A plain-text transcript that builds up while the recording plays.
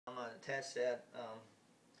attach that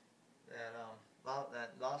that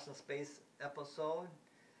Lost in Space episode.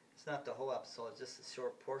 It's not the whole episode; it's just a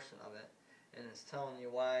short portion of it, and it's telling you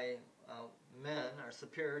why men are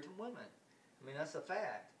superior to women. I mean, that's a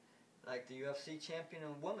fact. Like the UFC champion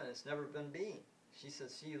of women, it's never been beat. She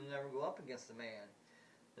says she'll never go up against a man,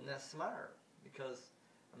 and that's smart because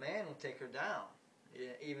a man will take her down,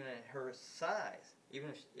 even at her size, even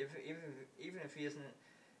if he isn't,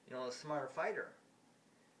 a smarter fighter.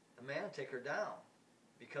 A man will take her down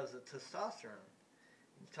because of testosterone.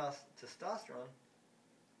 Testosterone,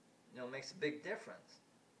 makes a big difference,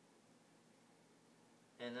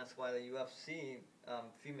 and that's why the UFC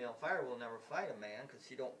female fighter will never fight a man because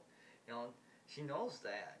she knows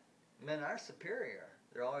that men are superior.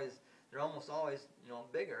 They're almost always,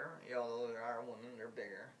 bigger. Although there are women, they're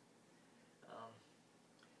bigger.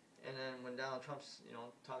 And then when Donald Trump's,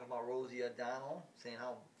 talking about Rosie O'Donnell, saying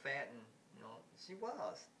how fat and, she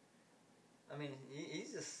was. I mean,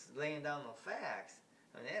 he's just laying down the facts.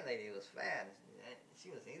 I mean, that lady was fat. She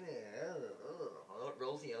was,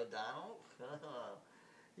 Rosie O'Donnell?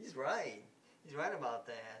 He's right. He's right about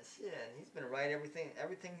that. Shit, he's been right. Everything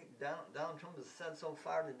Donald Trump has said so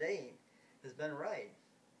far to date has been right.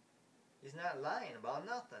 He's not lying about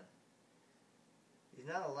nothing. He's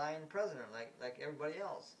not a lying president like everybody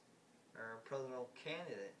else, or a presidential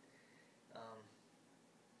candidate.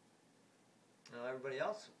 Everybody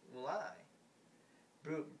else will lie.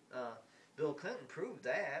 Bill Clinton proved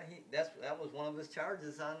that. That was one of his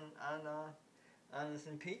charges on this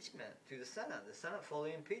impeachment through the Senate. The Senate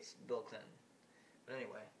fully impeached Bill Clinton. But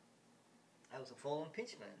anyway, that was a full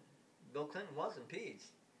impeachment. Bill Clinton was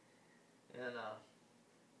impeached. And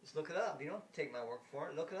just look it up. You don't take my word for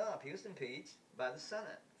it. Look it up. He was impeached by the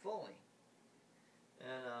Senate fully.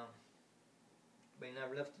 And but he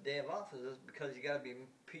never left the day of office because you got to be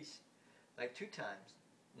impeached like 2 times.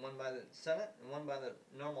 One by the Senate and one by the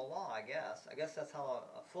normal law, I guess. I guess that's how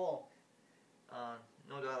a full,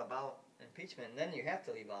 no doubt about impeachment. And then you have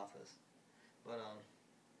to leave office. But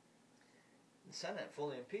the Senate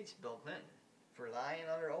fully impeached Bill Clinton for lying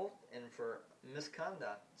under oath and for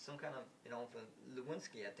misconduct. Some kind of, for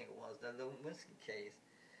Lewinsky, I think it was, the Lewinsky case.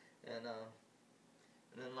 And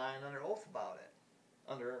then lying under oath about it.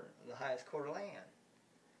 Under the highest court of land.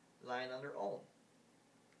 Lying under oath.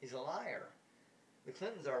 He's a liar. The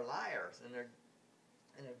Clintons are liars, and they're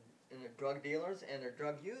drug dealers and they're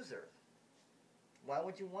drug users. Why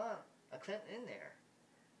would you want a Clinton in there?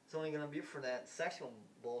 It's only going to be for that sexual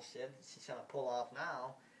bullshit that she's trying to pull off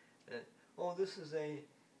now. That, oh, this is a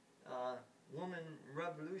woman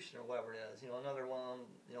revolution or whatever it is. Another one.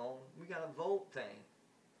 We got a vote thing.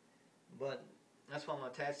 But that's why I'm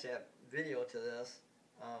going to attach that video to this,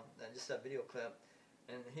 just that video clip,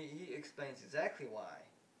 and he explains exactly why.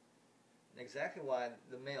 Exactly why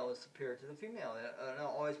the male is superior to the female, and it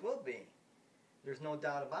always will be. There's no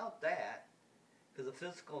doubt about that, because the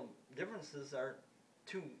physical differences are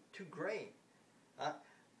too great.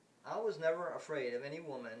 I was never afraid of any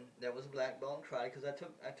woman that was a black belt in karate, because I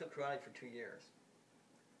took karate for 2 years.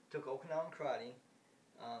 Took Okinawan karate,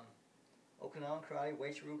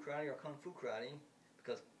 Wei-Shiru karate, or Kung Fu karate,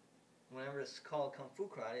 because whenever it's called Kung Fu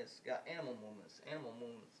karate, it's got animal movements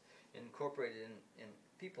incorporated in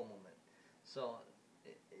people movement. So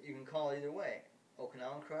you can call it either way: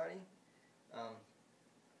 Okinawan karate,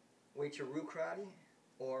 Wei-Shiru karate,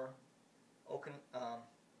 or Okinawan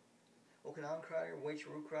karate, or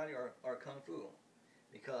Wei-Shiru karate, or Kung Fu,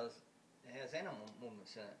 because it has animal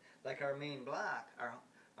movements in it. Like our main block,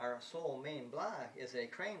 our sole main block is a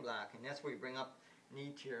crane block, and that's where you bring up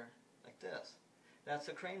knee to your, like this. That's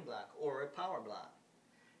a crane block or a power block.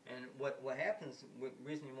 And what happens, the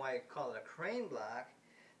reason why I call it a crane block,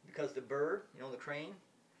 because the bird, the crane,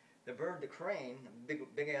 the crane,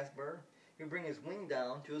 big ass bird, he'll bring his wing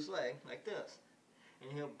down to his leg like this,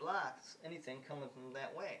 and he'll block anything coming from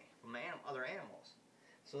that way, from other animals.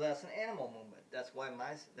 So that's an animal movement. That's why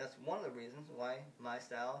that's one of the reasons why my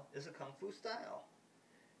style is a Kung Fu style.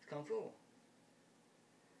 It's Kung Fu.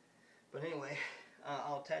 But anyway,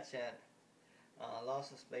 I'll attach that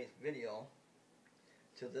Lost in Space video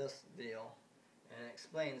to this video, and it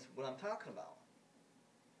explains what I'm talking about.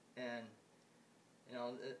 And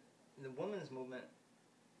the women's movement,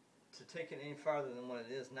 to take it any farther than what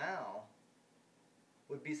it is now,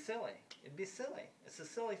 would be silly. It'd be silly. It's a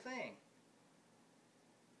silly thing.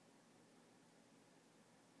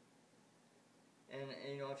 And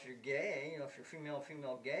if you're gay, if you're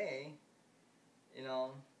female gay,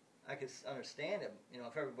 I could understand it.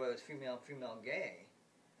 If everybody was female gay,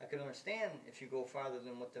 I could understand if you go farther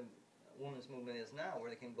than what the women's movement is now, where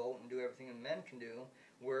they can vote and do everything that men can do,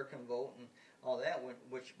 work and vote and all that,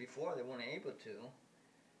 which before they weren't able to.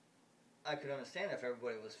 I could understand if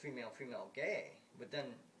everybody was female, gay, but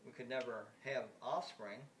then we could never have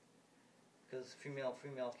offspring, because female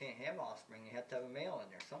can't have offspring. You have to have a male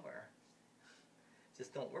in there somewhere. It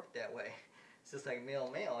just don't work that way. It's just like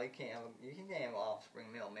male. You can't have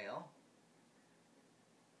offspring male.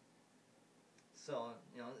 So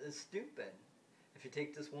it's stupid. If you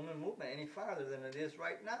take this woman movement any farther than it is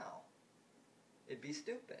right now, it'd be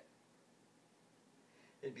stupid.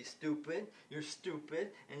 It'd be stupid, you're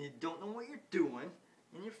stupid, and you don't know what you're doing,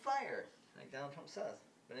 and you're fired, like Donald Trump says.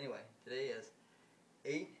 But anyway, today is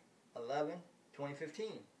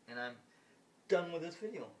 8/11/2015, and I'm done with this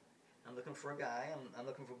video. I'm looking for a guy, I'm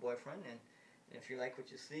looking for a boyfriend, and if you like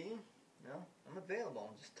what you see, I'm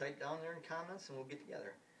available. Just type down there in comments, and we'll get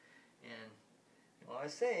together. And I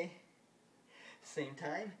say, same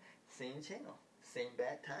time, same channel. Same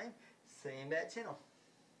bat time, same bat channel.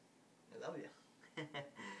 I love you.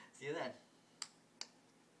 See you then.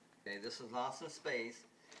 Okay, this is Lost in Space,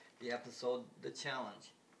 the episode The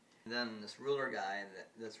Challenge. And then this ruler guy,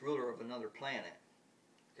 this ruler of another planet,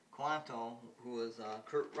 Quanto, who is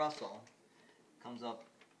Kurt Russell, comes up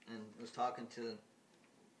and was talking to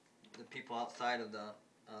the people outside of the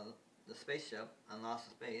spaceship on Lost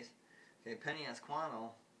in Space. Okay, Penny asks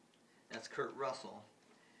Quanto, that's Kurt Russell.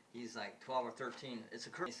 He's like 12 or 13. It's a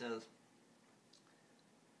Kurt. He says,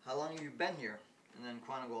 "How long have you been here?" And then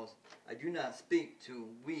Quanto goes, "I do not speak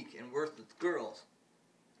to weak and worthless girls."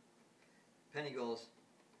 Penny goes,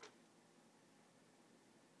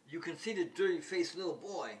 "You conceited, dirty-faced little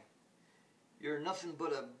boy. You're nothing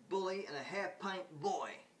but a bully and a half-pint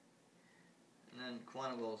boy." And then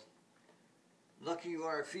Quanto goes, "Lucky you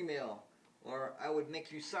are a female, or I would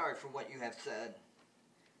make you sorry for what you have said."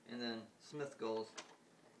 And then Smith goes,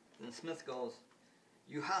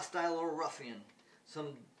 "You hostile little ruffian.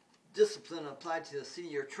 Some discipline applied to the seat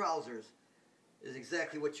of your trousers is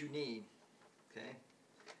exactly what you need." Okay.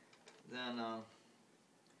 Then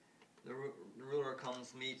the ruler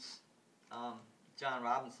comes, meets John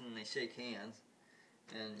Robinson, and they shake hands,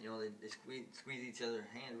 and they squeeze each other's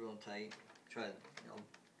hand real tight, try to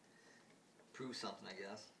prove something, I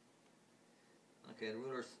guess. Okay, the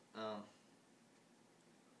ruler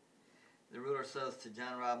says to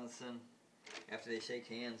John Robinson, after they shake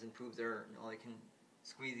hands and prove they can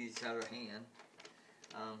squeeze each other's hand,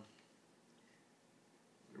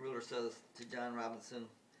 the ruler says to John Robinson,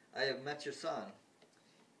 "I have met your son.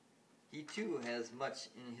 He too has much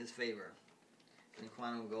in his favor." And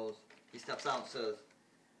Quantum goes, he steps out and says,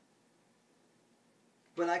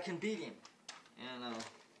 "But I can beat him."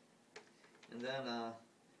 And then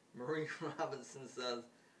Marie Robinson says,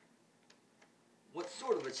 "What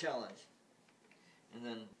sort of a challenge?" And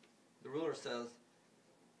then the ruler says,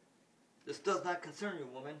 "This does not concern you,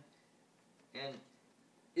 woman, and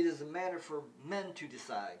it is a matter for men to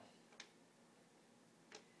decide."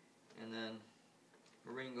 And then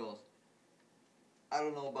Marine goes, "I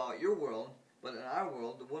don't know about your world, but in our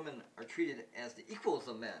world, the women are treated as the equals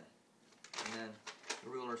of men." And then the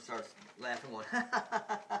ruler starts laughing, going,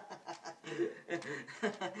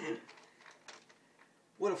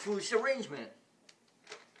 "What a foolish arrangement."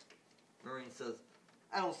 Marine says,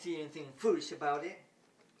 "I don't see anything foolish about it."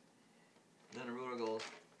 Then the ruler goes,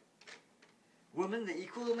 "Women the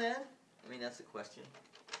equal of men?" I mean, that's a question.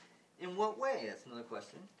 "In what way?" That's another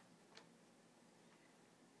question.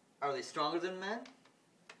 "Are they stronger than men?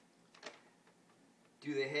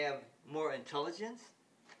 Do they have more intelligence?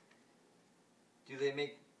 Do they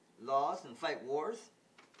make laws and fight wars?"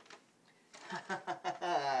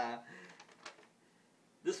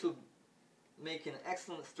 This would make an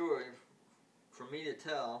excellent story for me to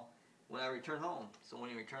tell when I return home. So when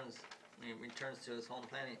he returns to his home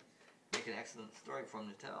planet, make an excellent story for him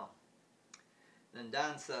to tell. Then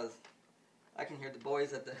Don says, "I can hear the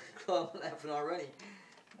boys at the club laughing already."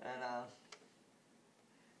 And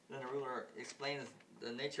then the ruler explains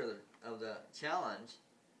the nature of the challenge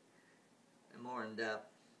and more in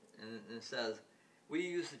depth, and it says, "We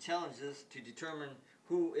use the challenges to determine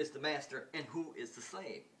who is the master and who is the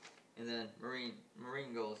slave." And then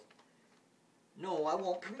Marine goes, "No, I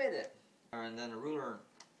won't permit it." And then the ruler,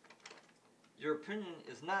 "Your opinion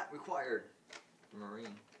is not required,"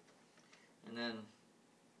 Marine. And then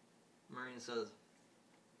Marine says,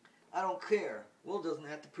 "I don't care. Will doesn't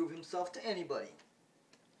have to prove himself to anybody."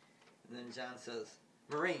 And then John says,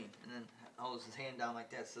 "Marine," and then holds his hand down like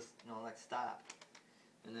that, it's just, like stop.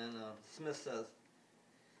 And then Smith says,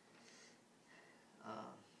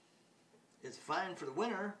 "It's fine for the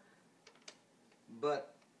winner,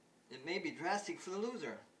 but it may be drastic for the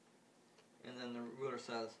loser." And then the ruler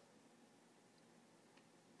says,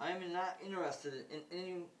 I am not interested in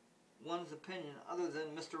anyone's opinion other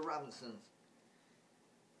than Mr. Robinson's.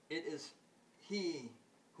 It is he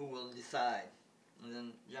who will decide. And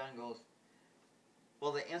then John goes,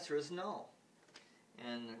 well, the answer is no.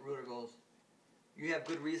 And the ruler goes, you have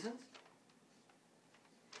good reasons?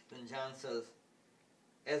 Then John says,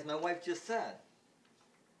 as my wife just said,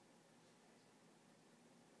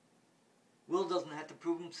 Will doesn't have to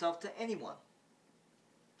prove himself to anyone.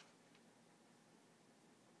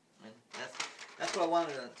 And that's what I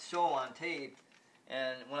wanted to show on tape.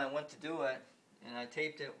 And when I went to do it, and I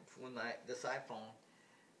taped it with this iPhone,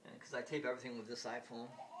 because I tape everything with this iPhone.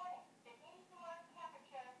 The indoor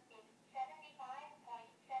temperature is 75.7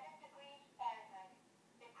 degrees Fahrenheit.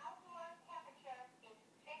 The outdoor temperature is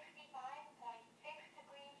 65.6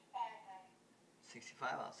 degrees Fahrenheit.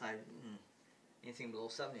 65 outside. Anything below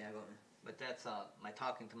 70, I go. But that's my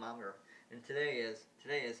talking thermometer. And today is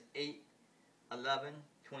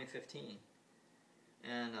 8/11/2015,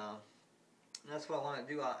 and that's what I want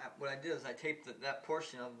to do. What I did is I taped that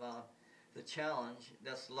portion of the challenge.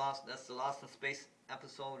 That's the Lost in Space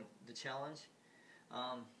episode, the challenge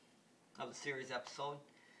of the series episode,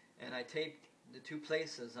 and I taped the two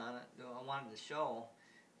places on it that I wanted to show,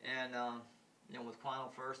 and you know, with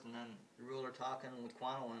Quano first, and then the ruler talking with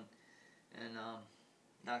Quano and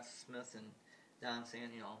Dr. Smith and Don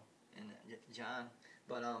saying, you know, and John.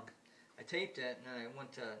 But I taped it, and then I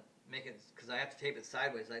went to make it, because I have to tape it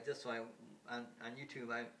sideways like this, so on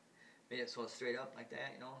YouTube I made it so it's straight up like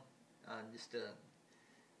that, you know, just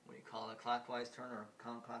what do you call it, clockwise turn or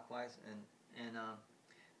counterclockwise, and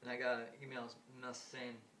I got an email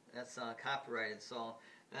saying that's copyrighted, so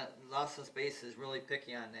that Lost in Space is really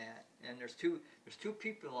picky on that. And there's two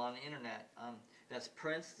people on the internet. That's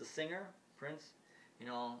Prince, the singer, Prince. You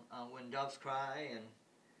know, When Doves Cry, and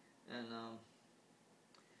you know,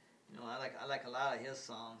 I like a lot of his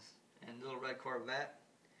songs, and Little Red Corvette,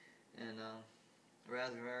 and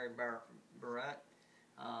Raspberry Beret,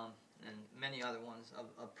 and many other ones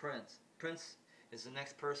of Prince. Prince is the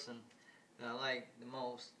next person that I like the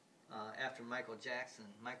most after Michael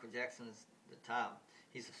Jackson. Michael Jackson is the top.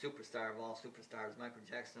 He's a superstar of all superstars. Michael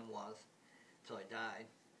Jackson was until he died.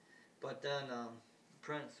 But then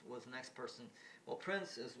Prince was the next person. Well,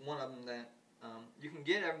 Prince is one of them that you can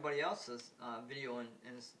get everybody else's video and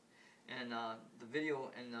the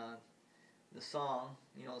video and the song,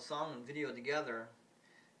 you know, the song and video together.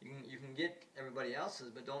 You can get everybody else's,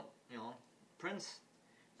 but don't, you know, Prince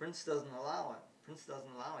doesn't allow it. Prince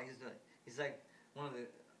doesn't allow it. He's like one of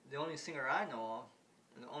the only singer I know of,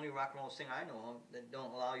 and the only rock and roll singer I know of that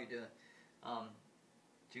don't allow you to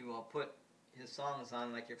put his songs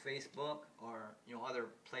on like your Facebook or, you know, other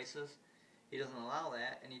places. He doesn't allow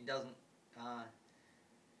that, and he doesn't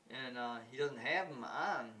have them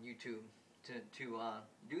on YouTube to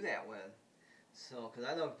do that with. So, because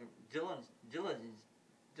I looked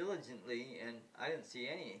diligently, and I didn't see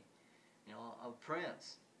any, you know, of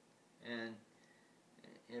Prince. And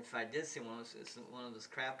if I did see one, it's one of those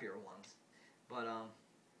crappier ones. But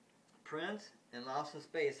Prince and Lost in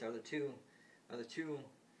Space are the two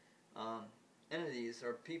entities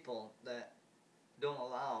or people that don't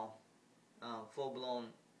allow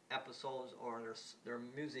full-blown episodes or their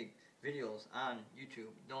music videos on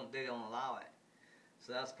YouTube. They don't allow it.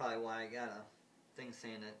 So that's probably why I got a thing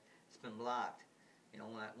saying that it's been blocked. You know,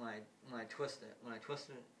 when I twist it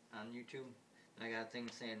on YouTube, and I got a thing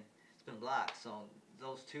saying it's been blocked. So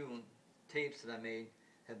those two tapes that I made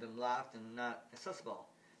have been blocked and not accessible.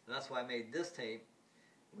 So that's why I made this tape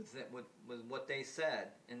with what they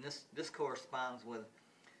said, and this corresponds with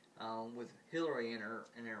Hillary and her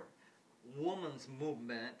woman's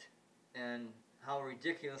movement and how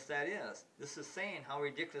ridiculous that is. This is saying how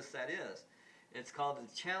ridiculous that is. It's called the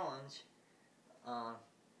challenge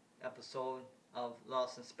episode of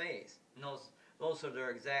Lost in Space. And those are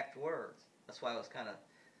their exact words. That's why I was kind of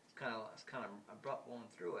abrupt going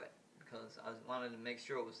through it, because I wanted to make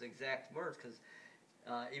sure it was the exact words. Because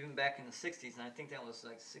even back in the 60s, and I think that was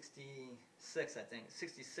like 66, I think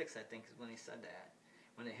 66, I think is when they said that,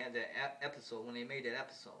 when they had that episode, when they made that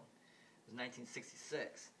episode. It was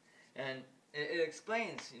 1966, and it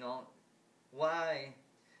explains, you know, why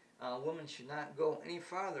women should not go any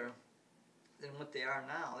farther than what they are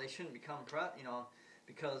now. They shouldn't become, you know,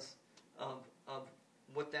 because of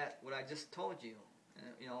what I just told you.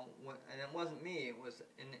 You know, and it wasn't me. It was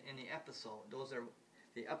in the episode. Those are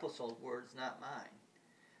the episode words, not mine.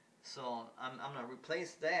 So I'm gonna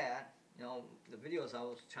replace that. You know, the videos I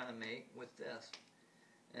was trying to make with this,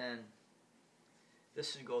 and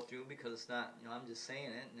this should go through because it's not. You know, I'm just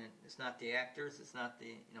saying it, and it's not the actors. It's not the,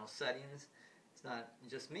 you know, settings. It's not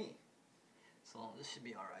just me. So this should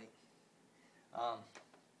be all right.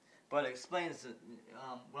 But it explains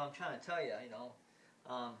what I'm trying to tell you,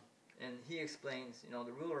 and he explains,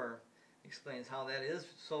 the ruler explains how that is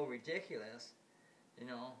so ridiculous, you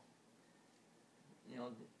know,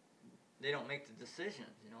 they don't make the decisions,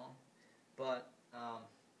 but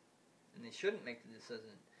and they shouldn't make the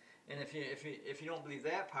decision. And if you don't believe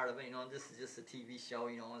that part of it, this is just a TV show,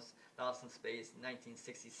 it's Lost in Space,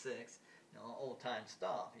 1966, old time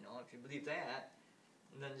stuff, if you believe that,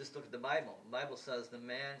 then just look at the Bible. The Bible says the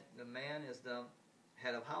man is the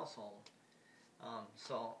head of household.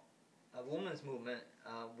 So a woman's movement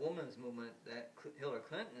that Hillary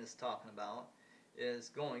Clinton is talking about is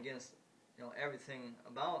going against everything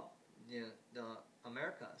about the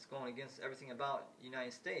America. It's going against everything about the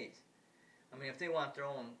United States. I mean, if they want their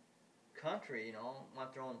own country,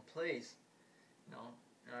 want their own place,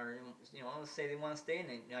 or let's say they want to stay in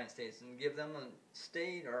the United States, and give them a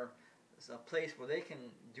state or a place where they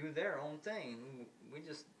can do their own thing. We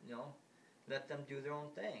just let them do their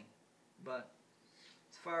own thing. But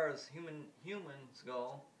as far as humans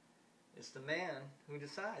go, it's the man who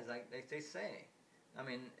decides, like they say. I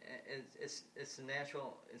mean, it's the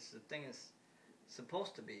natural. It's the thing it's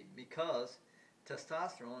supposed to be, because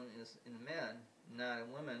testosterone is in men, not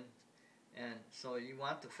in women, and so you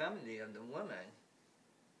want the femininity of the women,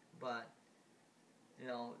 but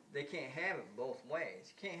they can't have it both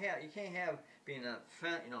ways. You can't have being a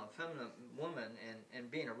feminine woman and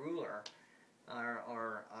being a ruler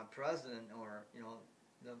or a president or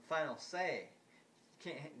the final say.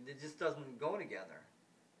 You can't. It just doesn't go together.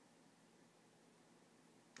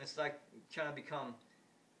 It's like trying to become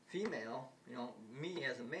female. Me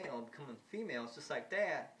as a male becoming female. It's just like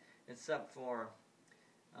that, except for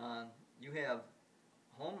you have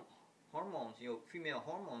hormones. Female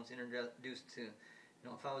hormones introduced to.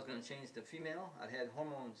 If I was going to change to female, I'd have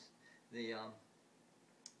hormones, the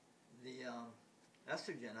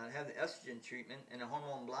estrogen. I'd have the estrogen treatment and a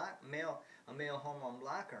male hormone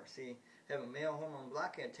blocker. See, have a male hormone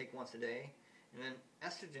blocker I'd take once a day, and then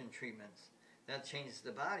estrogen treatments. That changes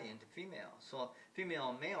the body into female. So female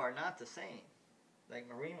and male are not the same. Like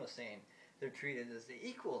Maureen was saying, they're treated as the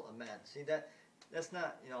equal of men. See, that's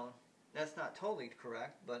not that's not totally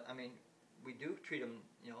correct, but I mean, we do treat them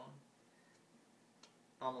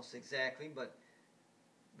almost exactly, but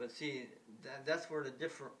see, that's where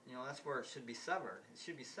that's where it should be severed. It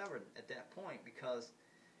should be severed at that point, because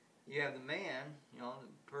you have the man, the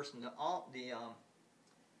person, the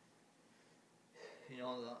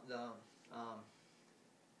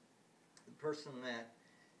person that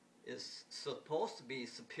is supposed to be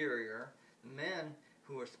superior, the men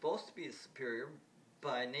who are supposed to be superior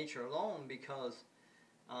by nature alone, because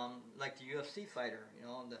like the UFC fighter,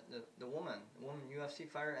 the woman UFC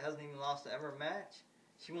fighter hasn't even lost ever a match.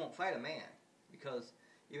 She won't fight a man, because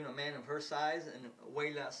even a man of her size and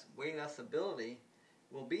way less ability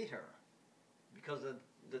will beat her, because of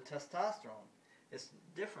the testosterone. It's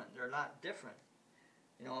different. They're a lot different.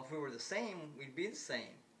 If we were the same, we'd be the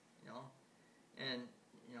same. And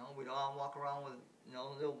we'd all walk around with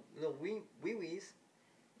little wee-wees,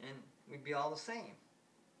 and we'd be all the same.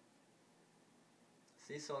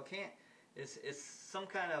 See, so it can't. It's some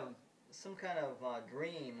kind of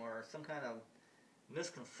dream, or some kind of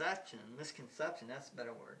misconception. That's a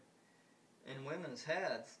better word. In women's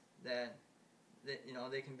heads, that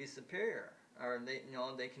they can be superior, or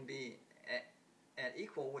they can be at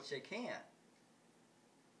equal, which they can't.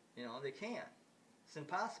 They can't. It's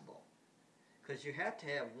impossible, because you have to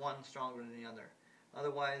have one stronger than the other.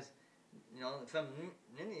 Otherwise,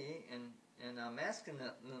 femininity and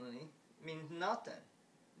masculinity means nothing.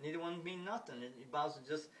 Neither one mean nothing. It boils to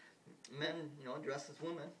just men, dressed as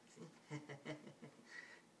women.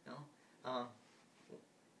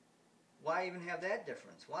 Why even have that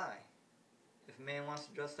difference? Why? If a man wants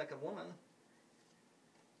to dress like a woman,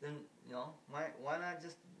 then why not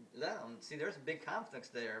just let him? See, there's big conflicts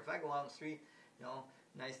there. If I go out on the street,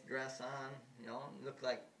 nice dress on, look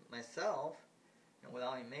like myself,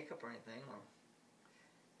 without any makeup or anything,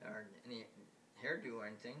 or any hairdo or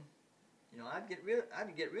anything,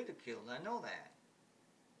 I'd get ridiculed. I know that,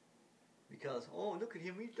 because look at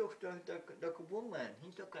him, he's dressed like a woman.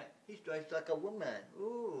 He's dressed like a woman.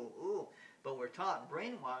 Ooh. But we're taught and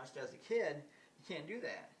brainwashed as a kid, you can't do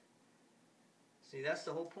that. See, that's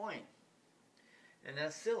the whole point. And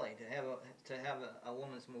that's silly to have a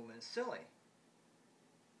woman's movement. It's silly.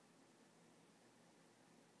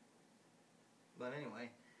 But anyway,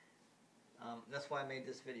 that's why I made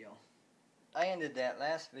this video. I ended that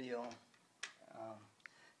last video,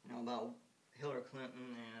 about Hillary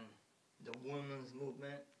Clinton and the women's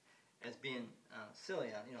movement as being silly.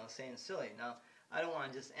 Saying silly. Now, I don't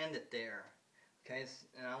want to just end it there. Okay,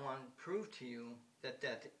 and I want to prove to you that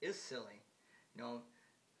that is silly. You know,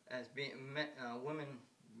 as being women,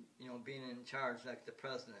 you know, being in charge like the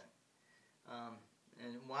president,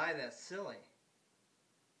 and why that's silly.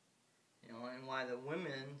 You know, and why the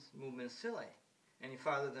women's movement is silly. Any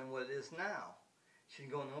farther than what it is now. It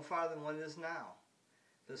should go no farther than what it is now.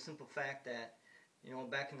 For the simple fact that, you know,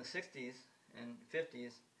 back in the 60s and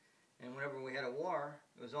 50s, and whenever we had a war,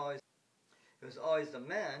 it was always the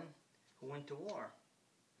men who went to war.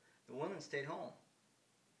 The women stayed home.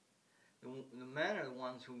 The men are the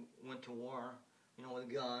ones who went to war, you know, with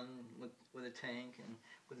a gun, with a tank, and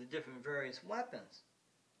with the different various weapons.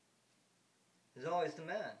 It's always the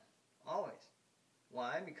men. Always.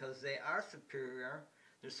 Why? Because they are superior.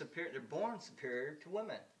 They're superior. They're born superior to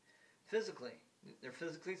women. Physically. They're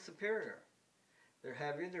physically superior. They're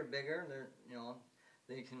heavier, they're bigger,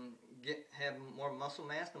 they can have more muscle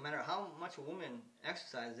mass. No matter how much a woman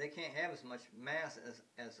exercises, they can't have as much mass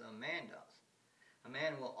as a man does. A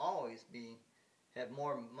man will always have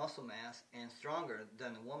more muscle mass and stronger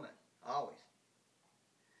than a woman. Always.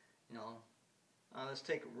 You know, let's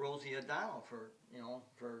take Rosie O'Donnell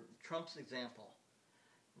for Trump's example.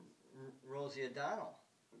 Rosie O'Donnell.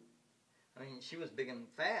 I mean, she was big and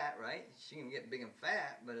fat, right? She can get big and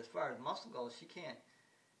fat, but as far as muscle goes, she can't.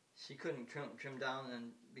 She couldn't trim down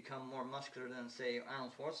and become more muscular than, say,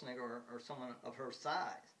 Arnold Schwarzenegger or someone of her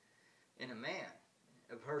size. In a man,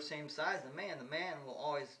 of her same size, the man will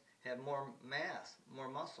always have more mass, more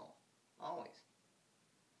muscle, always.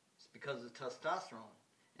 It's because of testosterone,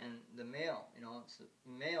 and the male,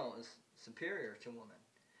 male is superior to woman.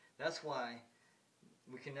 That's why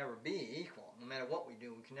we can never be equal. No matter what we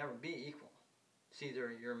do, we can never be equal. It's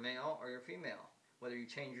either you're male or you're female. Whether you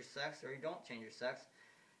change your sex or you don't change your sex.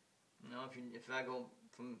 You know, if I go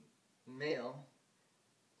from male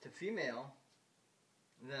to female,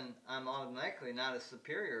 then I'm automatically not as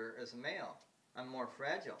superior as a male. I'm more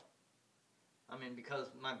fragile. I mean,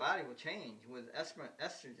 because my body will change with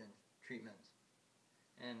estrogen treatments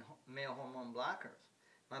and male hormone blockers.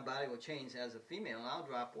 My body will change as a female, and I'll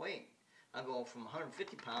drop weight. I'll go from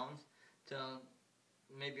 150 pounds to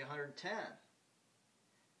maybe 110.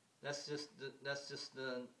 That's just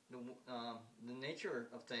the nature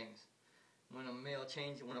of things. When a male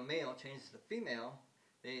changes to female,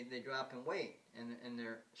 they drop in weight, and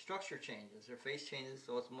their structure changes. Their face changes,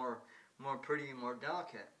 so it's more pretty and more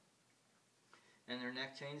delicate. And their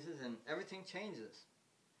neck changes, and everything changes.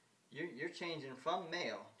 You're changing from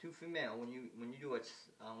male to female when you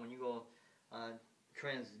go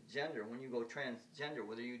transgender. When you go transgender,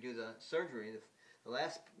 whether you do the surgery, the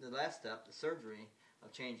last step, the surgery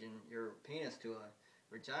of changing your penis to a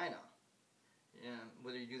vagina.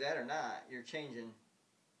 Whether you do that or not, you're changing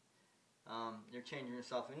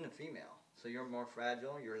yourself into female. So you're more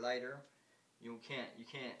fragile. You're lighter. You can't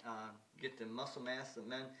get the muscle mass that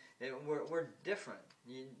men. We're different.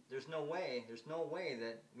 There's no way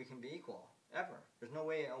that we can be equal ever. There's no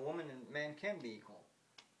way a woman and man can be equal.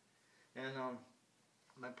 And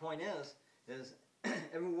my point is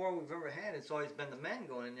every war we've ever had, it's always been the men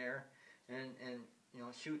going in there and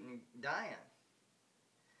shooting, dying.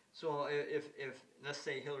 So if let's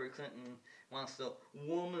say Hillary Clinton wants the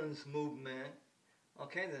woman's movement,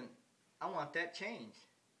 okay, then I want that changed.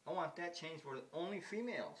 I want that changed for only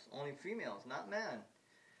females, not men.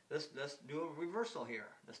 Let's do a reversal here.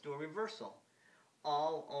 Let's do a reversal.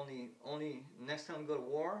 Only next time we go to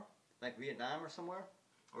war, like Vietnam or somewhere,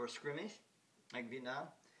 or a skirmish, like Vietnam.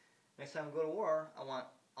 Next time we go to war, I want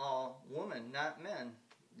all women, not men.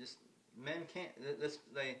 Just men can't. Let's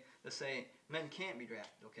say men can't be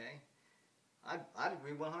drafted. Okay, I'd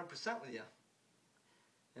agree 100% with you.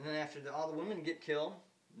 And then after all the women get killed,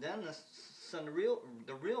 then let's send the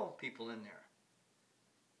real people in there.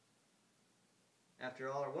 After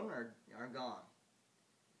all our women are gone,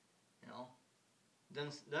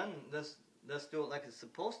 then let's do it like it's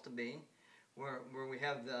supposed to be, where we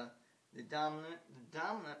have the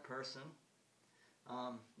dominant person,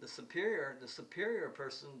 the superior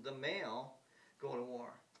person, the male, go to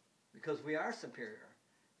war, because we are superior.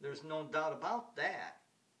 There's no doubt about that.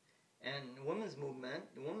 And the women's movement,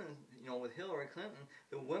 with Hillary Clinton,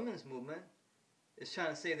 the women's movement is trying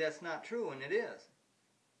to say that's not true, and it is.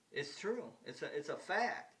 It's true. It's a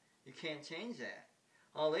fact. You can't change that.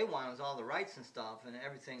 All they want is all the rights and stuff and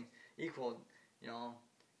everything equal,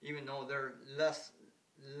 even though they're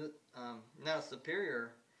not as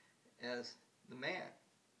superior as the man.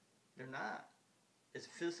 They're not. It's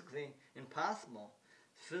physically impossible.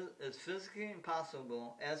 It's physically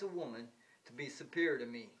impossible as a woman to be superior to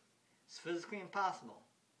me. It's physically impossible.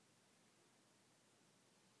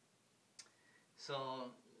 So,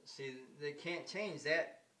 see, they can't change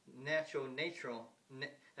that natural,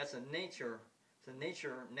 that's a nature,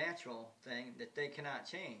 natural thing that they cannot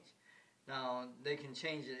change. Now, they can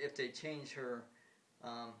change it if they change her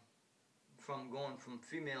from going from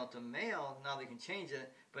female to male. Now they can change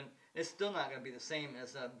it, but it's still not going to be the same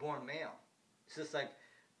as a born male. It's just like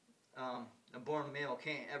a born male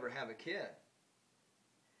can't ever have a kid.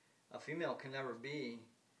 A female can never be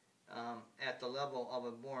at the level of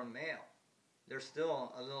a born male. They're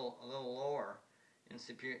still a little lower in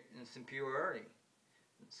superiority.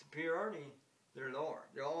 Superiority, they're lower.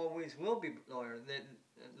 They always will be lower.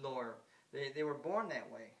 They were born that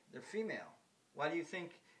way. They're female. Why do you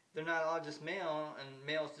think they're not all just male, and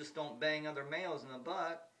males just don't bang other males in the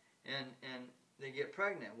butt and they get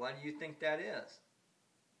pregnant? Why do you think that is?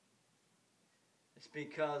 It's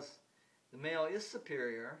because the male is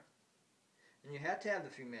superior, and you have to have the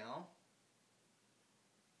female,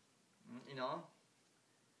 you know,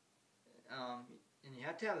 and you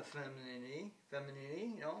have to have the femininity,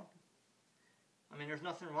 you know. I mean, there's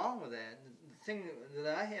nothing wrong with that. The thing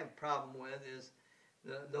that I have a problem with is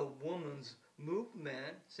the woman's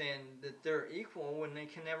movement saying that they're equal when they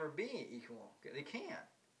can never be equal. They can't.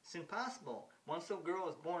 It's impossible. Once a girl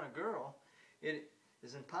is born a girl, it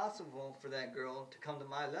is impossible for that girl to come to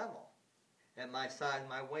my level, at my size,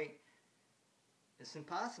 my weight. It's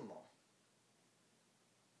impossible.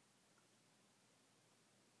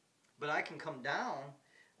 But I can come down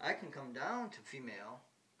to female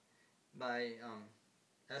by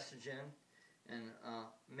estrogen and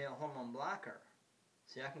male hormone blocker.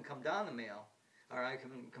 See, I can come down to male, or I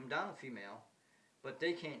can come down to female, but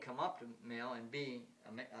they can't come up to male and be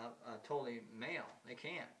a totally male. They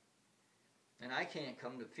can't. And I can't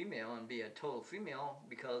come to female and be a total female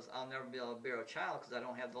because I'll never be able to bear a child because I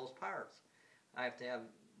don't have those parts. I have to have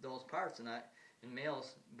those parts, and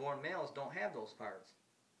males, born males, don't have those parts.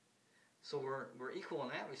 So we're equal in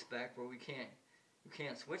that respect, where you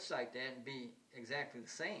can't switch like that and be exactly the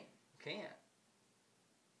same. You can't.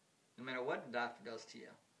 No matter what the doctor does to you.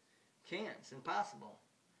 You can't. It's impossible.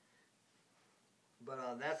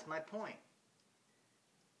 But that's my point.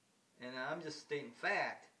 And I'm just stating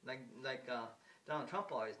fact, like Donald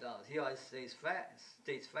Trump always does. He always states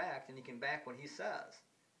fact, and he can back what he says.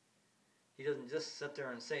 He doesn't just sit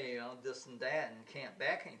there and say, you know, this and that, and can't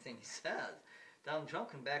back anything he says. Donald Trump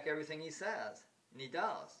can back everything he says, and he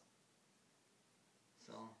does.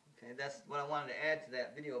 So, okay, that's what I wanted to add to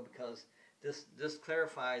that video, because this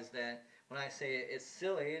clarifies that when I say it's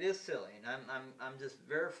silly, it is silly, and I'm just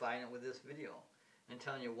verifying it with this video and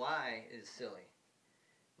telling you why it's silly.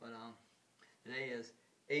 But today is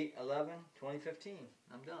 8/11/2015.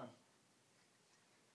 I'm done.